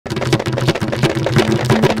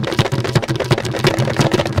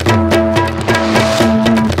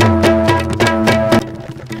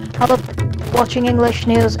Hello, watching English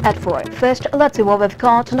News at 4. First, let's see what we've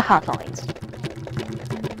got on the headlines.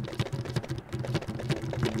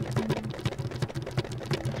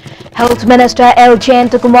 Health Minister L.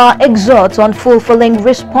 Jayantakumar exhorts on fulfilling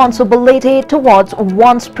responsibility towards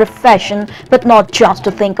one's profession, but not just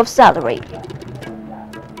to think of salary.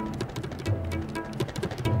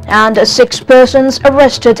 And 6 persons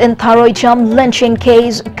arrested in Tharoicham lynching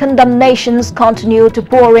case. Condemnations continue to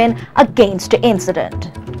pour in against the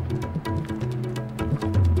incident.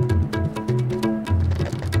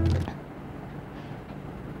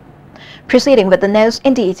 Proceeding with the news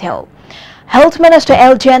in detail. Health Minister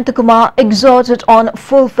L. Jayantakumar exhorted on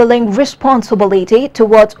fulfilling responsibility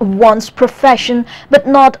towards one's profession, but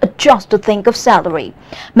not just to think of salary.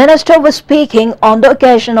 Minister was speaking on the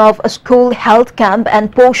occasion of a school health camp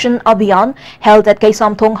and Poshan Abhiyan held at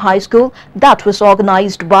Kaisamthong High School that was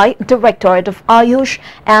organized by Directorate of Ayush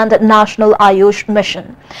and National Ayush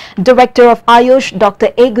Mission. Director of Ayush Dr.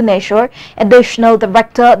 A. Guneshwar, Additional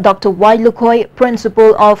Director Dr. Y. Lukhoy,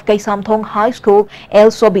 Principal of Kaisamthong High School L.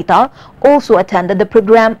 Sobita, also attended the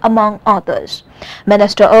program among others.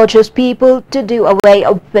 Minister urges people to do away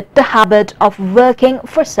with the habit of working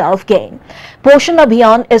for self-gain. Poshan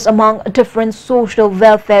Abhiyan is among different social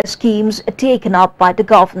welfare schemes taken up by the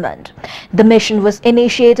government. The mission was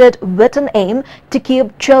initiated with an aim to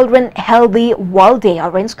keep children healthy while they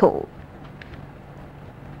are in school.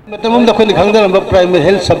 Primary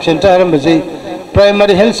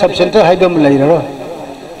health sub-center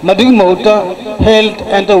Mading Mota Health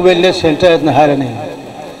and the Wellness Center at Naharani.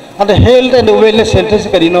 And the Health and the Wellness Center is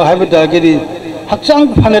Karino Habitagiri,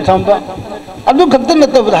 Haksang Panatamba, Adu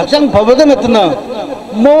Katanata with Haksang Pavadanatana,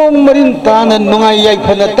 Mong Marin Tan and Nungai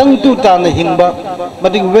Panatang to Tan Himba,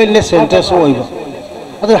 Mading Wellness Center so over.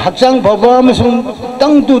 Other Haksang Pavamasum,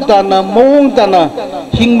 Tang to Tana, Mong Tana,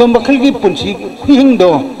 Hingba Makilgi Punchi,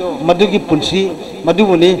 Hindo, Madugi Punchi,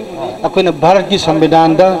 Maduni, Akuna Baraki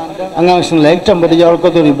Sambedanda. Angang like somebody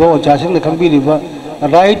Yarko to Ribo, Chasing the Kambi River,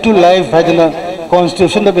 right to life has in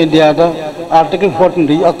Constitution of India, Article 14,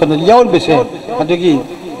 Akana Yaw Bese, Adugi,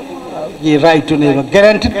 right to neighbor,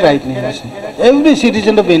 guaranteed right. Every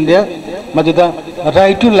citizen of India, Maduda,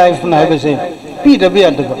 right to life, Nabese,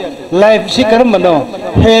 PW, life, Sikaramano,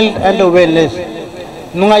 health and wellness.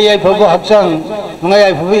 Nungay Pabo Haksang,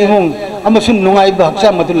 Nungay Pabimung, Amasun Nungay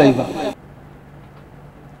Baksam Matulaiva.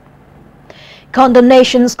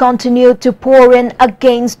 Condemnations continue to pour in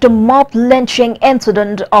against the mob lynching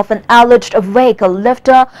incident of an alleged vehicle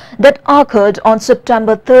lifter that occurred on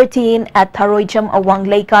September 13 at Tharoicham Awang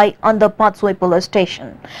Laikai under Patsoi Police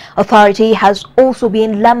Station. Authority has also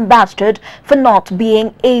been lambasted for not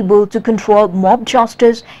being able to control mob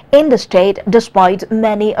justice in the state despite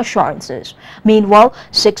many assurances. Meanwhile,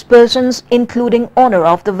 6 persons, including owner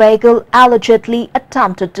of the vehicle allegedly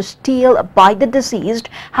attempted to steal by the deceased,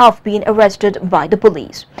 have been arrested by the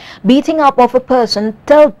police. Beating up of a person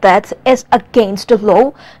till death is against the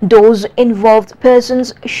law. Those involved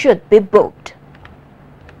persons should be booked.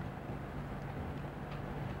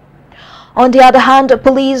 On the other hand,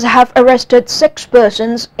 police have arrested 6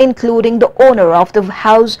 persons, including the owner of the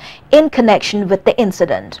house, in connection with the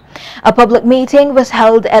incident. A public meeting was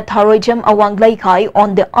held at Tharoicham Awang Laikai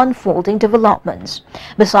on the unfolding developments.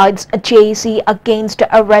 Besides, a JAC against the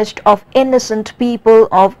arrest of innocent people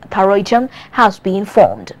of Tharoicham has been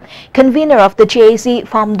formed. Convener of the JAC,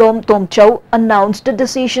 Famdom Tomchau, announced the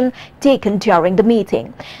decision taken during the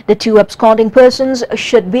meeting. The 2 absconding persons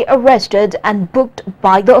should be arrested and booked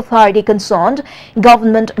by the authority concerned.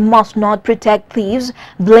 Government must not protect thieves.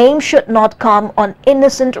 Blame should not come on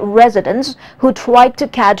innocent residents who tried to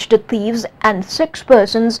catch the thieves, and 6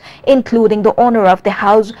 persons, including the owner of the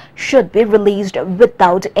house, should be released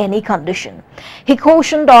without any condition. He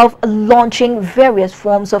cautioned of launching various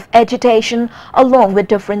forms of agitation along with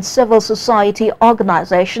different civil society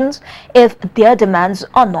organizations if their demands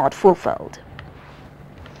are not fulfilled.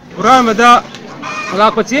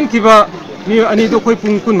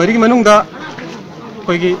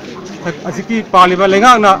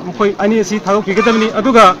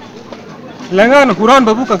 Langan Huran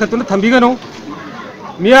Babu Kakatuna Tambigano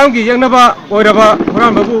Miyangi Yanaba Oiraba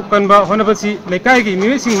Huran Babu Kanba Honabasi Lekagi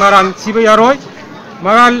Musing Maran Sibayaroi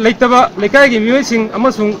Maran Laitaba Lekagi Musing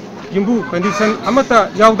Amasung Yumbu condition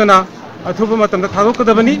Amata Yaudana Atubamatam the Taroka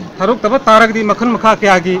Dabani Tarok Taba Taragi Makan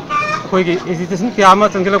Makaki Koigi institution Kiama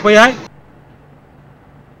Tangela.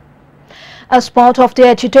 as part of the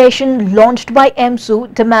agitation launched by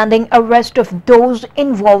MSU demanding arrest of those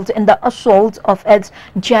involved in the assault of its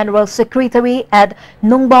General Secretary at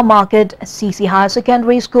Nungba Market CC Higher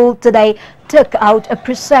Secondary School today took out a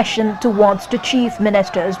procession towards the Chief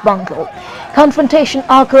Minister's bungalow. Confrontation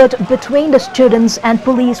occurred between the students and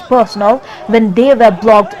police personnel when they were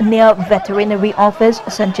blocked near Veterinary Office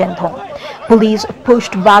Sanjentong. Police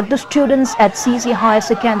pushed back the students at CC Higher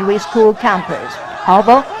Secondary School campus.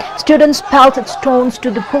 However, students pelted stones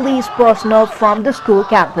to the police personnel from the school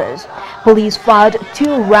campus. Police fired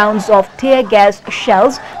 2 rounds of tear gas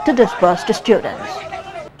shells to disperse the students.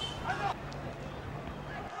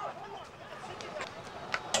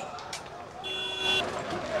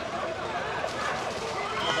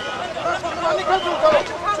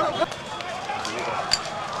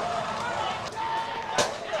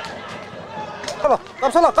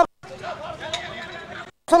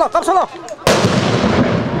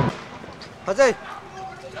 Ajay.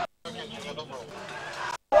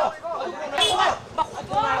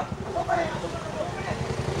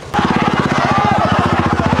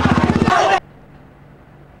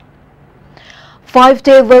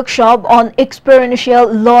 Five-day workshop on experiential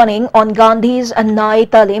learning on Gandhi's Nai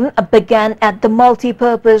Talim began at the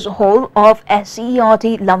multi-purpose hall of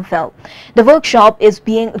SCERT Lamphel. The workshop is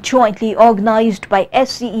being jointly organized by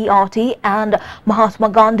SCERT and Mahatma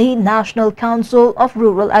Gandhi National Council of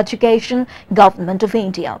Rural Education, Government of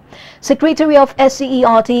India. Secretary of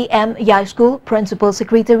SCERT M. Yaiskul, Principal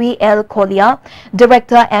Secretary L. Kolia,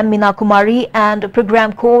 Director M. Mina Kumari and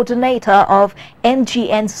Program Coordinator of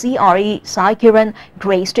NGNCRE Sai Kiran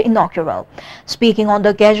graced the inaugural. Speaking on the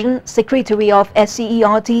occasion, Secretary of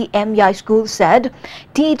SCERT M. Yaiskul said,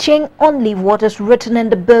 "Teaching only what is written in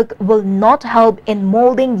the book will not help in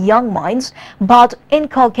molding young minds, but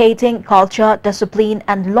inculcating culture, discipline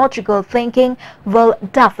and logical thinking will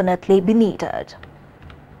definitely be needed."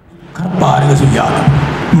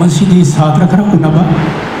 Masih satra kara unaba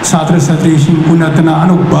satra satri sing unatna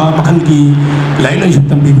anubba makanki laila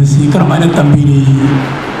tambi basi karamana tambi ni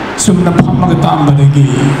sumna phammaga tambadagi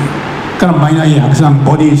karamana ya aksam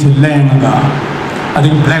body se lenga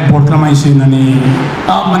ading blackboard karamai se nani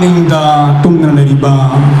amaninda tumna riba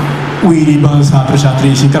uiriba satra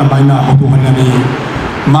satri sing karamana hoduhanani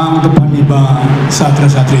mang the paniba satra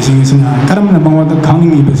satri sing sina karamana bangwada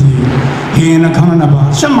khangni basi hena khangna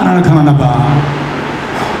ba samana khangna ba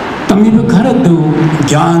Tamiba karadu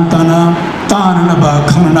Jan Tana Tanaba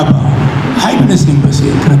Kanaba Hybris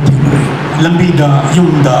Nimbasi Kratinari Lambida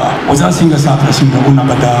Yunda Wazasinga Satra Singa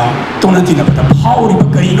Unabada Tonatina Bata Pauri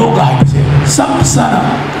Bakari Loga Hybris Sapsana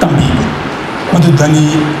Tamiba Madutani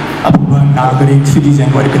Abuba Nagari citizen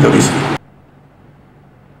Varikadoris.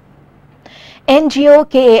 NGO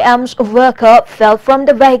KAM's worker fell from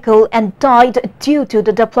the vehicle and died due to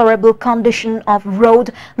the deplorable condition of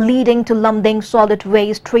road leading to Lumding solid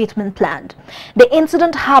waste treatment plant. The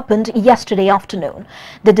incident happened yesterday afternoon.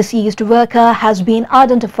 The deceased worker has been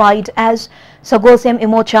identified as Sagosem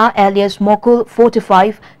Imocha alias Mokul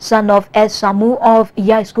 45, son of S. Samu of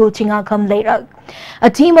Yaiskul Chingakam Leirag. A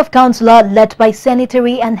team of councillor led by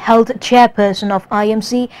Sanitary and Health Chairperson of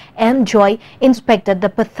IMC M. Joy inspected the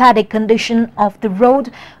pathetic condition of the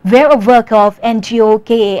road where a worker of NGO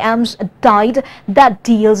KAM's died that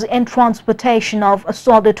deals in transportation of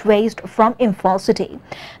solid waste from Imphal city.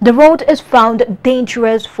 The road is found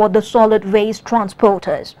dangerous for the solid waste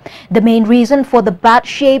transporters. The main reason for the bad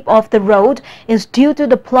shape of the road is due to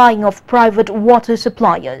the plying of private water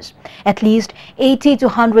suppliers. At least 80 to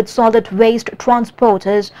 100 solid waste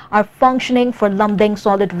transporters are functioning for Lumding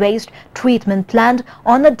solid waste treatment plant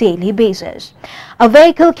on a daily basis. A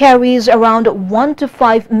vehicle carries around 1 to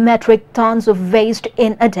 5 metric tons of waste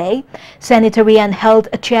in a day. Sanitary and Health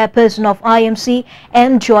Chairperson of IMC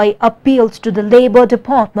M. Joy appeals to the Labour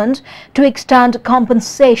Department to extend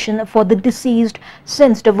compensation for the deceased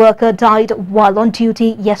since the worker died while on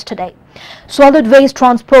duty yesterday. Solid waste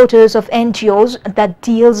transporters of NGOs that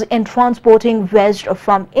deals in transporting waste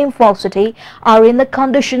from Imphal city are in a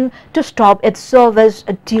condition to stop its service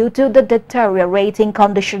due to the deteriorating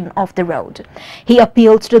condition of the road. He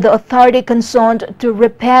appeals to the authority concerned to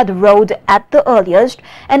repair the road at the earliest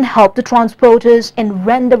and help the transporters in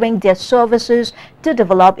rendering their services to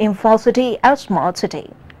develop Imphal city as smart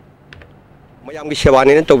city. Mayamgi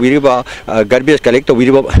Shavani to Viriba, garbage collector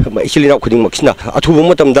Viriba, Isilina Kuding Maxina,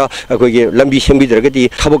 Atumatamda, Lambi Shembi Dragati,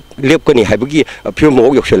 Tabak Lepkoni, Habuki, Pure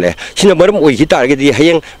Mogoshele. Sinamarum, we hit target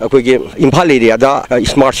Hayang, Impali, the other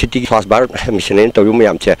smart city fast bar mission in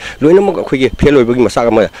Toyumayamche. Lunam Pelo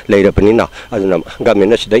Masagama later Penina, as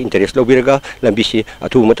Gamenas, the interest Lobirga, Lambishi,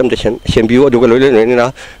 Atumatam, Shembio,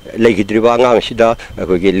 Dugalina, Lake Drivanga, Shida,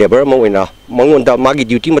 Labor Moina, मंगोंदा मागी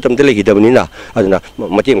duty मतम दे लेगिदबनिना अदना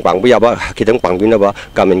मतेंग पांगबो याबा खिदंग पांगबिनबा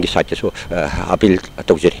government की site से appeal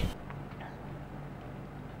तौजरी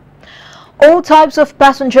All types of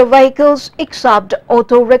passenger vehicles except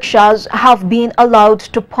auto rickshaws have been allowed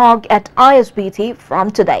to park at ISBT from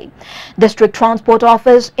today. District Transport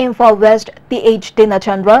Office, Imphal West, T.H.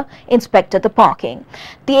 Dinachandra inspected the parking.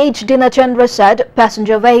 T.H. Dinachandra said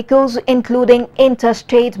passenger vehicles including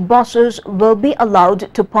interstate buses will be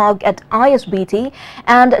allowed to park at ISBT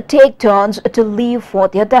and take turns to leave for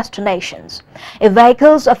their destinations. If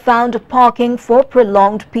vehicles are found parking for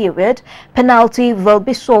prolonged period, penalty will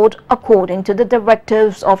be sought according to the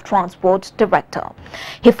directives of Transport Director.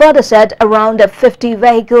 He further said around 50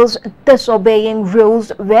 vehicles disobeying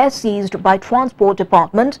rules were seized by Transport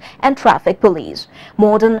Department and Traffic Police.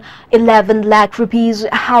 More than 11 lakh rupees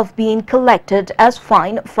have been collected as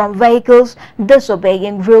fine from vehicles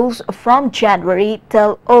disobeying rules from January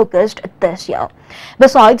till August this year.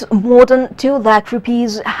 Besides, more than 2 lakh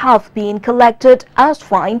rupees have been collected as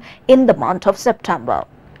fine in the month of September.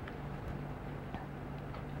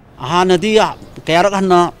 हानदी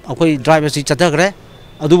कयारकहना अखोई driver सी चथग्रे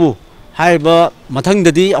अदुबु हाइबा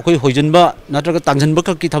मथंगददी अखोई होइजनबा नत्रग तांजनबा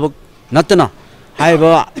खकी थबक नतना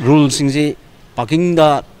हाइबा rule Singhji parking दा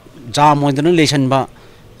जाम होइदन लेसनबा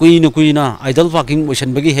कुइना idol parking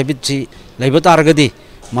ओइसनबगी habit सी लैबा तारगदी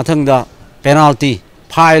मथंगदा penalty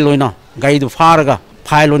fine लोइना गाइदु फारगा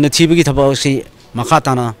fine लोइना थिबगी थबक सी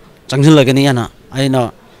मखाताना चंगजलगनी याना आइना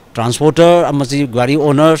transporter अमसी गाड़ी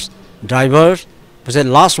owners drivers पसे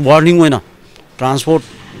last warning होइना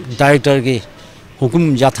transport director की हुकुम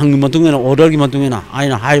याथंग मतुंगना order की मतुंगना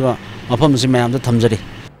आइना हाइबा मफम से ma'am थमजरी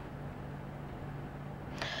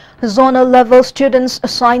Zonal Level Students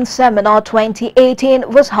Science Seminar 2018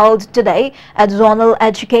 was held today at Zonal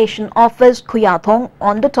Education Office, Khuyathong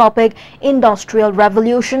on the topic Industrial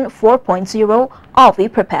Revolution 4.0, Are We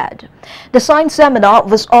Prepared? The science seminar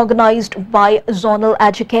was organized by Zonal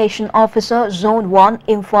Education Officer Zone 1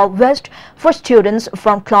 Imphal West for students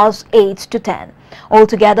from class 8 to 10.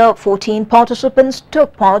 Altogether, 14 participants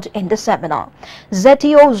took part in the seminar.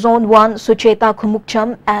 ZTO Zone 1 Sucheta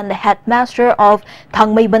Khumukcham and Headmaster of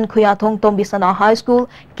Thangmeiban Khuyathong Tombisana High School,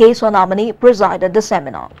 K. Sonamani, presided the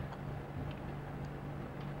seminar.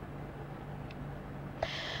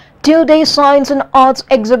 Two-day Science and Arts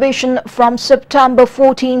exhibition from September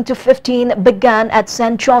 14 to 15 began at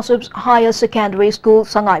St. Joseph's Higher Secondary School,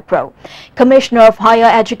 Sangaipro. Commissioner of Higher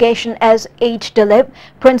Education S. H. Dilip,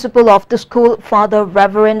 Principal of the school, Father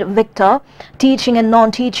Reverend Victor, teaching and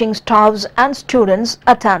non-teaching staffs and students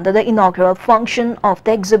attended the inaugural function of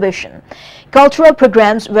the exhibition. Cultural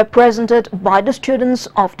programs were presented by the students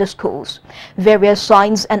of the schools. Various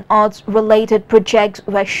science and arts related projects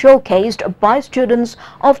were showcased by students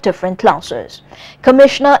of different classes.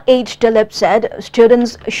 Commissioner H. Dilip said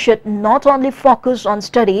students should not only focus on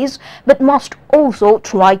studies but must also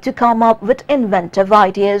try to come up with inventive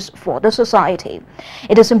ideas for the society.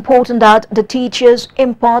 It is important that the teachers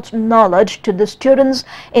impart knowledge to the students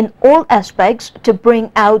in all aspects to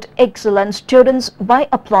bring out excellent students by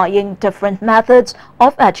applying different methods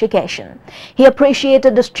of education. He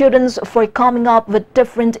appreciated the students for coming up with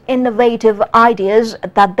different innovative ideas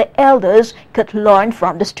that the elders could learn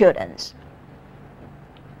from the students.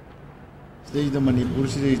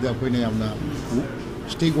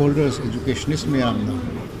 Stakeholders, educationists,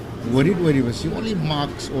 worried only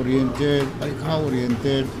marks oriented,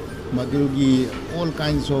 oriented, all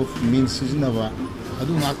kinds of means seasonava.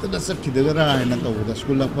 The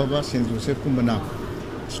school of St. Joseph Kumbana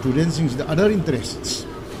students in the other interests.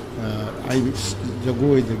 I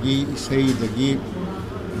jago say the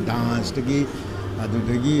dance,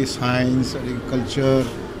 the science, culture,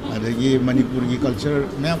 the Manipuri culture.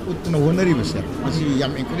 I put no honorary myself. I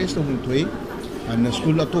am encouraged to and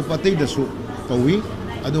school ato patay da su kawi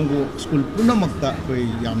adongo school puna magta koi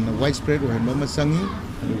yamna widespread or no masangi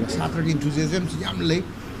aduga Saturday enthusiasm yam lay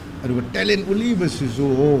aduga talent uli basis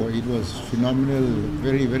oh it was phenomenal,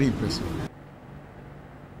 very impressive.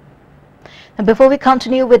 And before we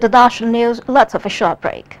continue with the national news, let's have a short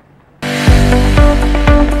break.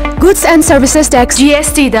 Goods and Services Tax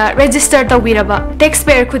GST da register tawiraba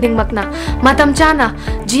taxpayer khuding makna matam chana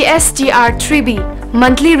GSTR 3B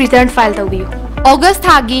monthly return file tawiyu. August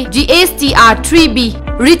thagi GSTR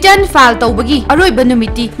 3B return file tawbagi aroiba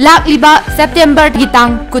numiti lakliba September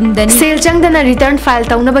gitang kundani sale changdana return file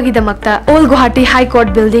tawnabagi damakta All Guwahati High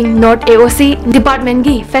Court Building North AOC Department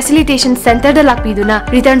gi Facilitation Center da lakpiduna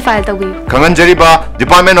return file tawiyu. Kanganjariba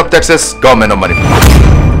Department of Taxes, Government of Manipur.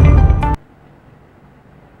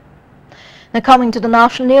 Now coming to the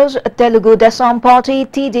national news, Telugu Desam Party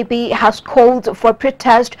TDP has called for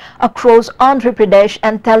protest across Andhra Pradesh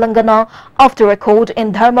and Telangana after a court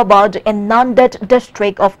in Dharmabad in Nanded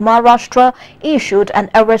district of Maharashtra issued an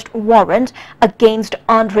arrest warrant against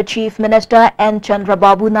Andhra Chief Minister N.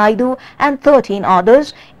 Chandrababu Naidu and 13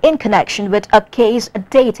 others in connection with a case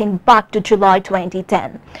dating back to July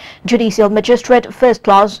 2010. Judicial Magistrate First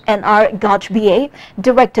Class N.R. Gaj B.A.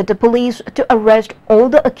 directed the police to arrest all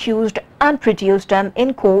the accused and produce them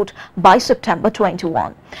in court by September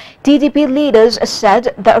 21. TDP leaders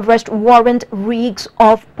said the arrest warrant reeks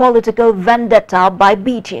of political vendetta by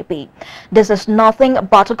BJP. This is nothing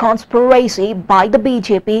but a conspiracy by the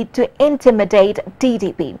BJP to intimidate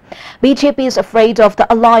TDP. BJP is afraid of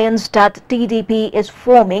the alliance that TDP is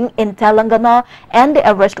forming in Telangana, and the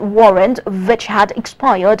arrest warrant, which had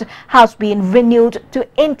expired, has been renewed to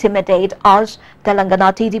intimidate us,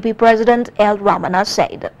 Telangana TDP President L. Ramana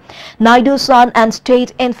said. Naidu's son and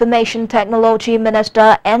State Information Technology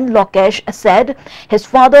Minister N. Lokesh said his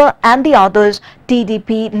father and the others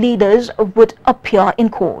TDP leaders would appear in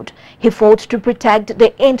court. He fought to protect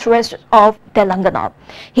the interests of Telangana.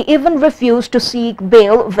 He even refused to seek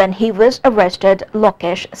bail when he was arrested,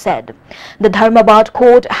 Lokesh said. The Dharmabad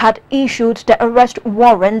court had issued the arrest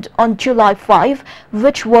warrant on July 5,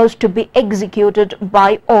 which was to be executed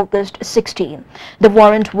by August 16. The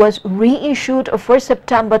warrant was reissued for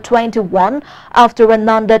September 21 after a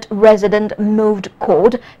Nanded resident moved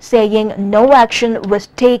court, saying no action was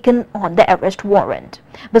taken on the arrest warrant.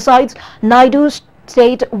 Besides, Naidu's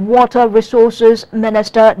State Water Resources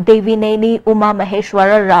Minister Devineni Uma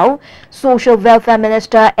Maheshwara Rao, Social Welfare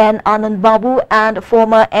Minister N. Anand Babu and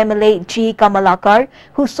former MLA G. Kamalakar,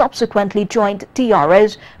 who subsequently joined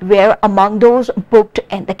TRS, were among those booked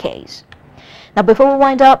in the case. Now before we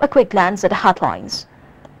wind up, a quick glance at the headlines.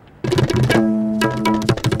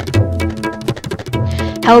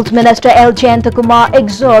 Health Minister L. Jayantakumar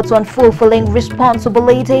exerts on fulfilling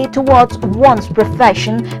responsibility towards one's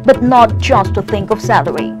profession, but not just to think of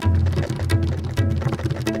salary.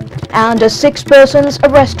 And 6 persons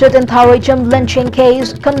arrested in Tharojam lynching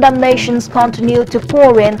case, condemnations continue to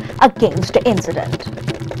pour in against the incident.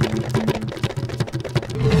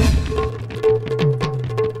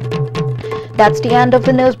 That's the end of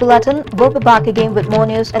the news bulletin. We'll be back again with more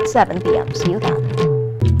news at 7 p.m. See you then.